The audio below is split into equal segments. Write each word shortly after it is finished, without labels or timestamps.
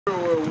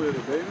with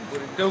it, baby.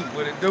 What it do?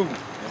 What it do?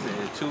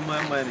 Too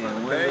much money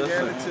and one Bang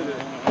little it to the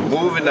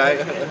Movie night.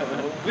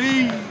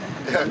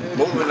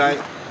 Movie night.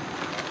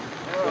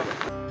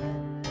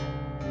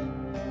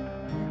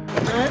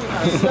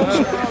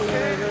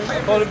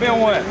 Supposed to be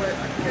one.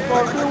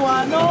 Supposed to be one,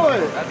 I know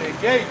it. At the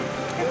gate.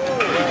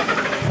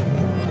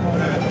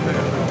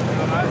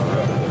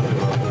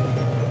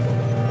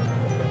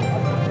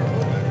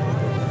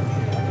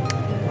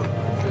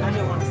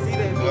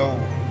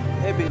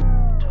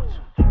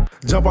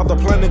 Jump out the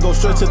plane and go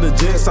straight to the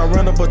jets. I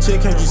run up a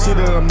chick, can't you see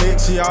that I'm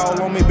next? She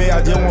all on me, babe,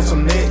 I just want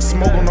some next.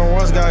 Smoke on the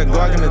runs, got a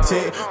Glock in the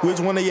tech. Which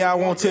one of y'all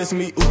won't test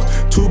me?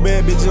 Ooh, 2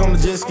 bad bitches on the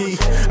jet ski.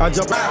 I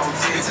jump out.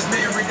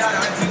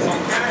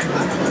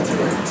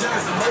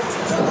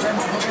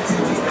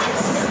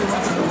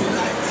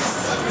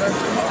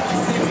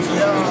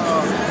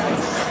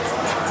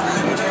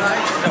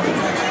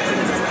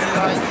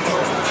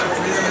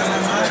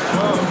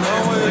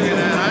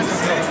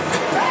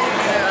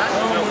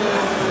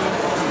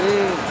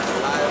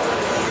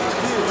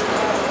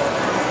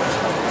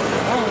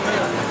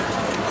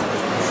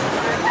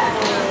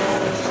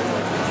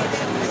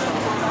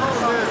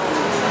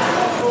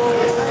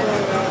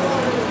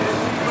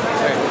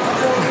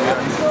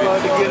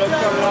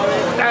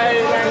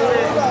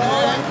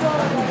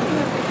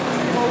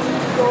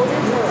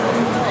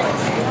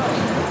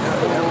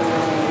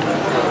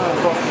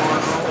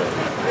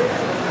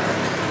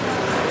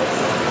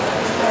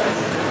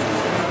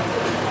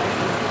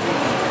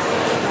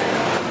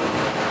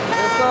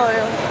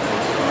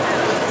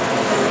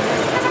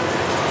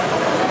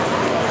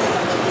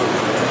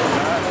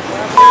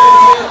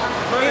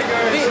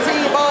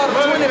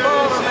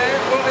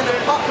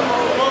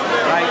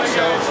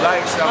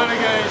 Like so.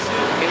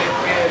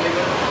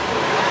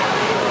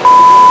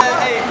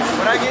 Hey,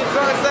 when I get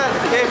drunk, son,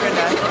 Kevin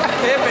now.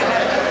 Kevin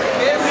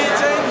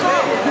James.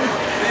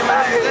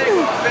 Everybody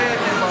think I'm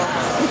family,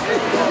 motherfucker.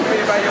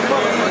 Everybody your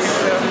motherfucking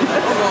self.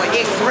 I'm going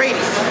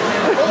X-rated.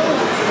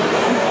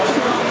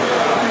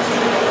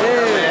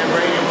 Yeah. Man,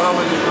 bring your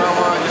mama, your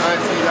grandma, your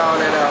auntie, all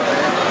that out,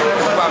 man.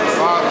 I'm about to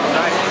ball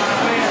tonight.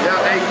 Yo,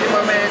 hey, get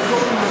my man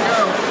cool.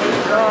 Yo,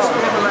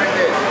 swimming like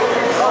that.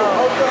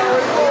 Oh, okay.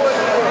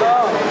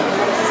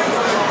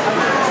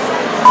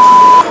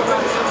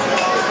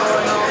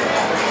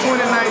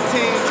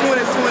 2020,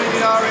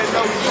 you already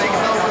know we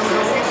taking over.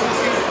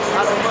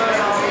 I don't mind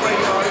all the way,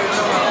 you already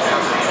know.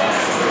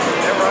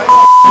 That right?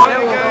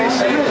 Money gang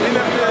shit, we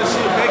left that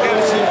shit, back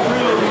at the shit,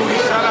 freely movie,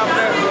 shout out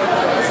that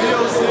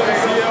COC,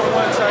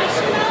 CL1 type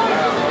shit.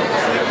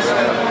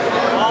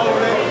 All of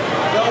that,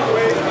 don't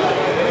wait.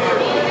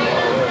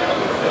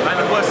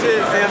 Like the boy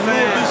said,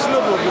 we be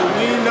slipper, but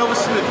we ain't never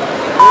slip.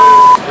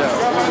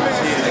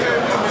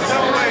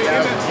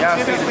 Y'all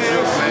see the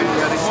drill, man.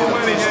 Y'all see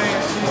the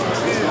fish.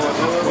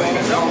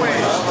 Don't play.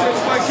 Take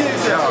my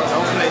kids out.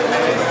 Don't play,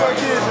 man. Take my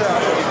kids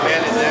out.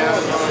 Get it down.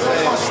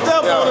 Don't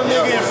step on a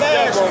nigga in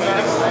fashion, man.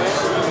 Take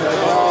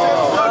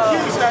my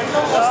kids out. You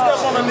don't want to step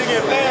on a nigga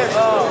in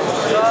fashion.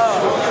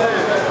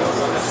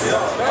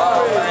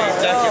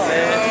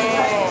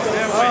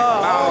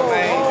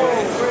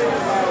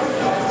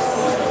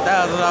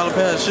 $1,000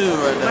 pair of shoes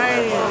right there.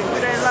 Man,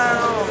 with that line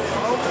on.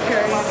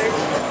 Okay.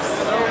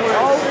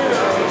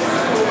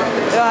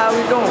 Yeah, how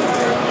we doing?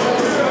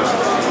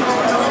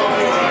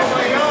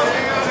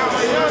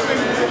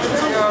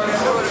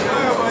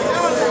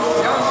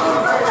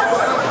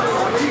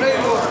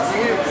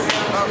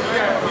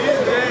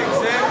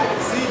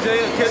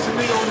 Catch a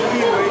nigga on the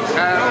E-way.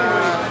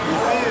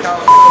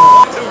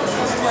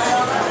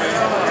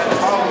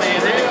 Ball man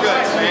in the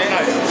guts, man.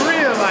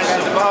 Real like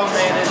that. The ball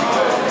man in the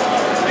guts.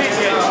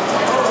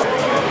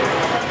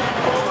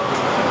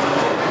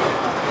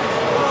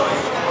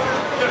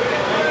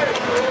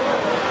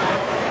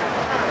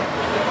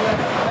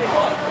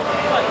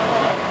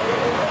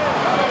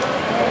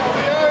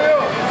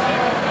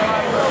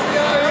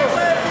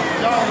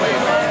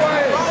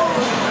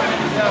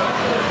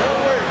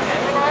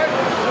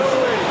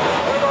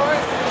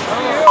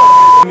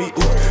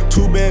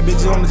 Big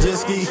bitches on the jet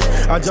ski.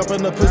 I jump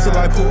in the pussy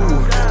like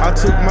pool. I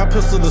took my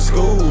pistol to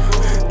school.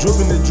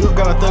 Dripping the drip,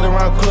 got a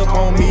 30-round clip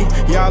on me.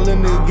 Y'all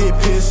in there get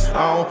pissed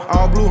on.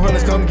 All blue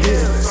hunters come get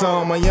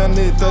some. My young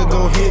nigga thug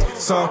gon' hit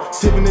some.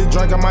 Sipping this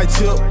drink, I might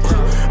tip.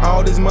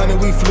 All this money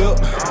we flip.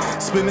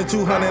 Spending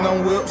 200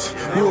 on whips.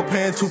 We were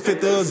paying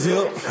 $250 a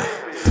zip.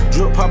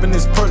 Drip popping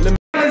this perk.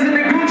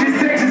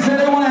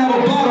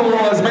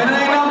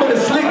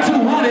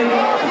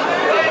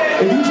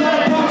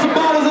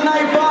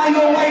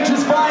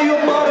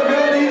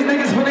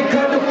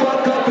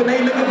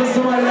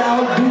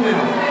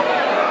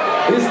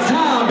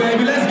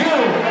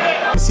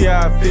 See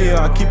how I feel,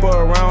 I keep her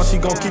around, she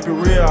gon' keep it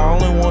real. I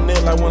only want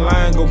it like when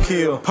lion go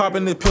kill.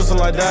 Popping this pistol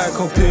like Diet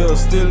Coke pill.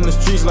 Still in the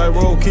streets like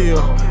roadkill.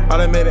 I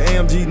done made an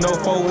AMG, no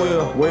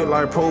 4-wheel. Wait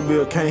like Pro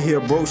Bill, can't hear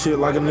broke shit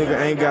like a nigga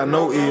ain't got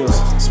no ears.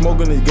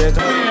 Smoking this gas.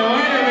 Wait a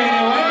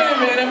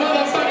minute,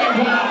 motherfucking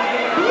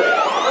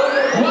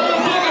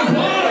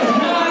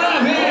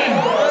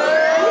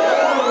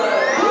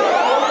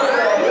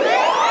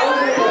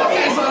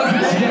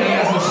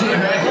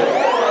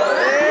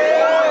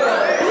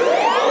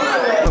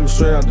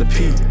straight out the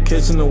peak.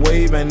 Catching the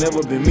wave ain't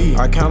never been me.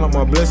 I count up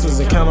my blessings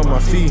and count up my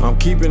feet. I'm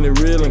keeping it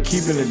real and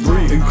keeping it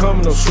brief. You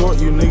coming up short,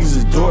 you niggas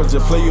is dorks.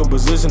 Just play your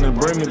position and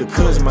bring me the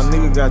cuts. My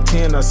nigga got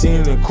 10, I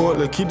seen it in court.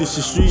 Let's keep this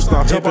shit street,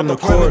 stop hipping the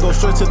court. Go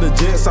straight to the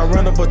jets. I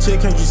run up a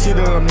check, can't you see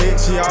that I'm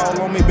next? She all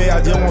on me, babe,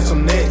 I just want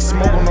some next.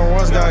 Smoke on the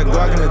runs, got a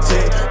Glock in the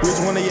tech. Which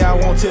one of y'all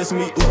won't test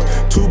me?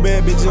 Ooh, 2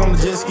 bad bitches on the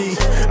jet ski.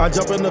 I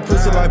jump in the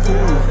pussy like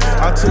pool.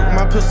 I took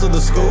my pistol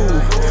to school.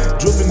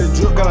 Dripping the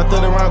drip, got a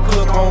 30-round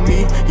clip on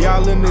me.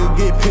 Y'all in there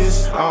get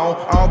pissed on.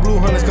 All blue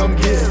hunters come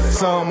get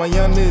some. My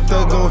young nigga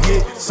thug gon'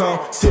 hit some.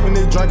 Sipping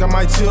this drink, I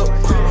might tip.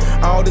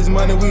 All this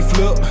money we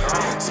flip.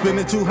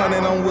 Spending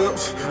 200 on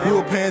whips. We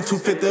were paying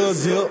 250 a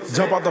zip.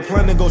 Jump out the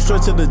plane and go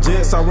straight to the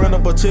jets. I run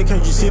up a check,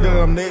 can't you see that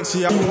I'm next?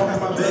 Yeah.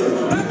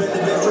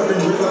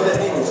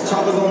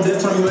 Choppers on deck,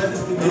 turn your ass to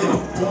spaghetti.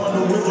 One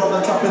the whip, drop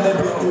the top in that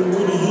bit.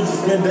 Rudy, you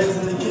just spend days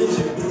in the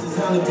kitchen. Bitches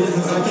handle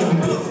business, I keep them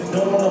busy.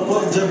 Don't wanna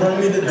fuck, just bring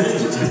me the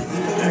digits.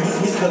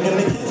 We stuck in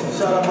the kitchen.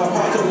 Shout out my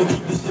pop, so we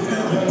keep this shit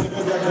packed. Young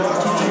nigga got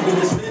Glock, keep keeping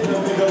this shit.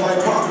 Young nigga like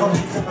pop, I'm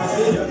juicing my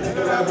city. Young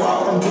nigga like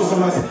pop, I'm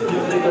juicing my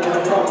city. Young nigga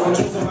like pop, I'm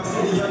juicing my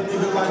city. Young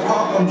nigga like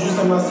pop, I'm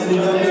juicing my city.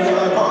 Young nigga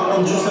like pop,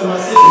 I'm juicing my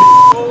city.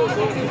 Hold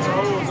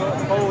up,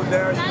 hold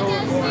down, you know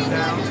what's going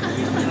down.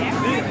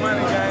 Big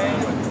money game,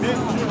 big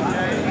juke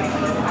game.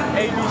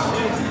 AB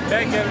shit,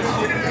 back at the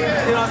shit.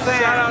 You know what I'm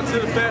saying? Shout out to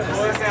the fat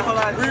boys.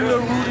 Free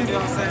Lil Rudy, You know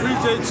what I'm saying? free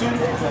J2.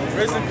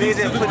 Rest in peace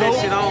to the Put that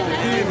shit on.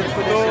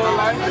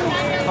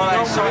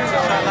 Shout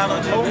out on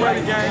Old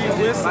money gang,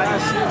 west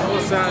side shit,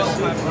 north side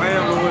shit,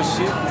 landlord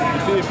shit. You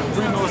feel me?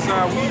 Free north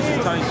side Weezy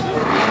type shit.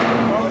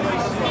 All that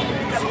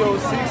shit.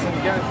 CO6 and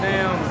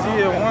goddamn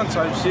ZL1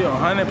 type shit,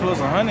 100 plus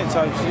 100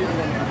 type shit.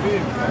 You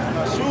feel me?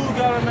 My shoes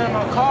got them at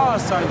my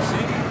cars type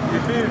shit. You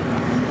feel me?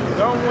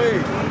 Don't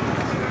wait.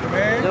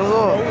 Man,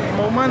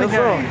 more money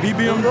game,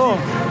 BBMG.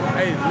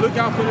 Hey, look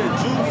out for that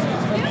juice.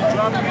 It's gonna be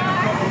dropping in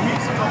a couple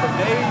weeks, a couple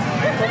days,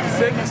 a couple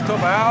seconds, a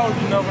couple hours,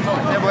 you never know.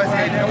 And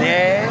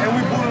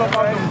we booted up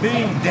out them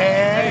beans.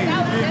 Hey,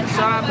 you feel me?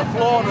 Shout out to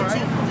Florida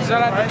too.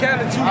 Shout out to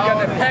Cali too. We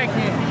got that pack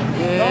in.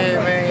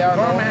 Yeah, man, y'all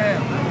know. Birmingham.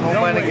 More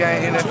money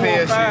gang,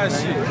 NFL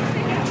shit.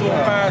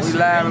 205 shit.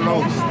 We live and low.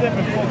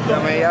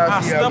 Yeah, man, y'all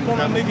I see step on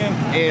a nigga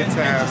every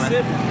time,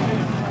 man.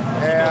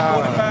 Yeah.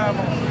 45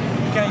 on.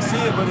 You can't see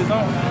it, but it's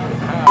on.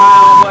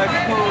 Boy,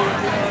 cool, you know what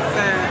I'm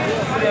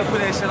saying? Put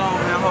that shit on,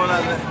 man. Hold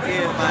out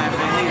everything,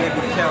 man. He got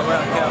the cap,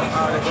 rap cap,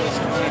 all that good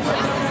shit. You know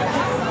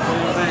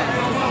what I'm saying?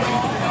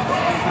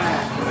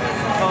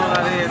 Hold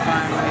out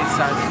everything, man.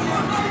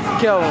 He's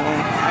Kill him.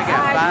 I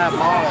got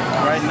 5 balls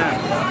right now.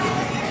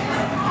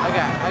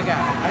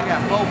 I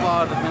got 4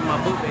 balls in my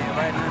boot bag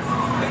right now.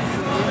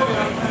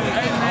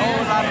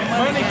 Whole lot of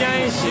money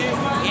game shit.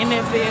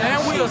 NFL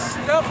And we'll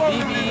step on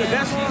the nigga.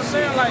 That's what I'm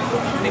saying. Like,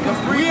 nigga,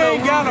 we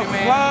ain't gotta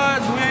man.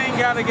 fudge. We ain't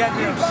gotta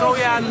goddamn show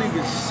y'all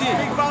niggas shit.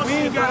 We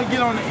ain't gotta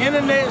get on the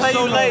internet,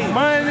 show no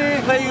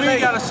money. We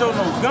ain't gotta show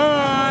no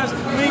guns.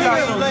 We ain't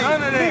gotta show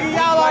none of that.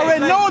 Y'all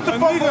already know what the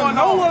fuck going on.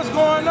 Know what's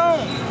going on.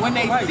 When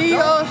they see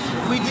us,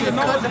 we just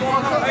cut the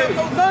fuck up.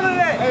 None of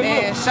that.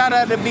 Man, shout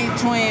out to Big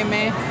Twin,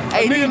 man.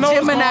 Hey, Nigga know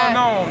what's going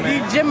on,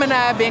 man. These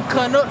Gemini been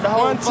cutting up the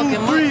whole 1, 2,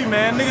 fucking month. 3,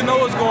 man. Nigga know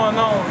what's going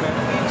on, man.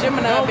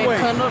 Gemini been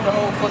cutting up the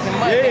whole fucking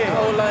month. Yeah. The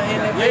whole lot of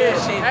NFL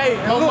shit. Hey,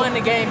 More look.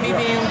 money game,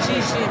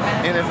 BBMG shit,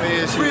 man.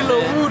 NFL shit. Free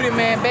Lil Rudy,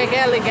 man. Back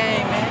alley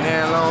game, man.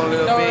 Man, long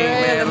live Throw big, it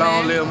man. in,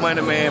 Long man. live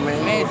money, man. Man,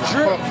 What the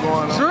fuck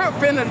going on? Drip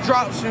finna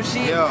drop some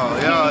shit. Yeah,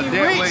 King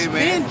that Rich way, man.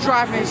 been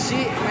dropping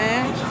shit,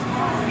 man.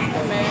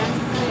 Man,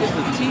 it's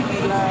a TV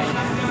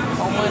live.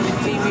 On Money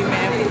TV,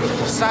 man.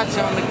 Versace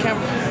on the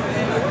camera.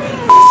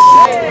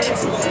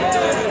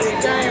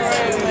 Gang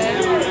right, man.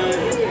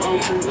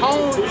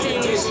 Home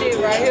team shit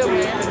right here,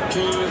 man.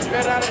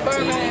 Straight out of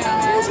Birmingham.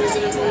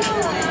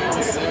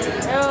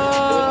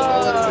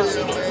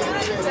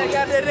 Check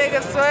out that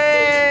nigga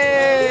Sway.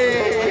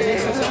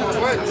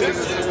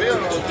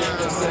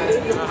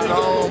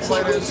 Don't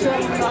play that shit.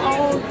 The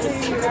whole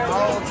team, man.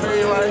 Don't tell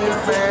you right here,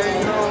 man.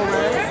 You know,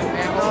 man.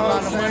 Man, a whole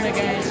lot of money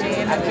game shit.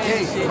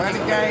 Shit. Money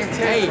gang,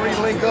 Hey,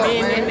 10-3 link up, me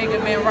and that man. nigga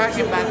been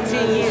rocking about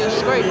 10 years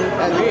straight. Real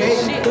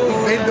shit.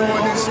 Been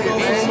doing this shit,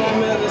 man.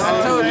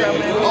 I told y'all,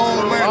 man.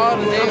 Old man. All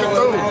the Coming niggas.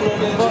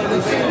 through. Fuck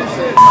this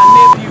shit. My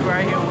nephew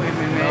right here with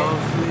me, man.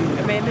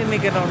 And man, that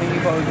nigga don't even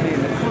supposed to be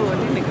in the club.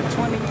 That nigga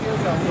 20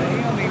 years old, man.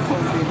 He don't even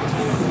supposed to be in the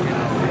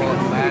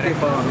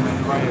club.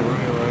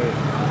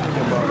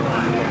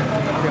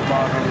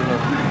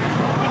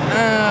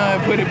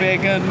 Put it back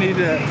underneath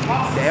that.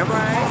 That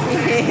right?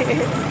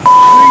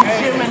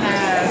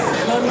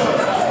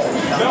 Gemini.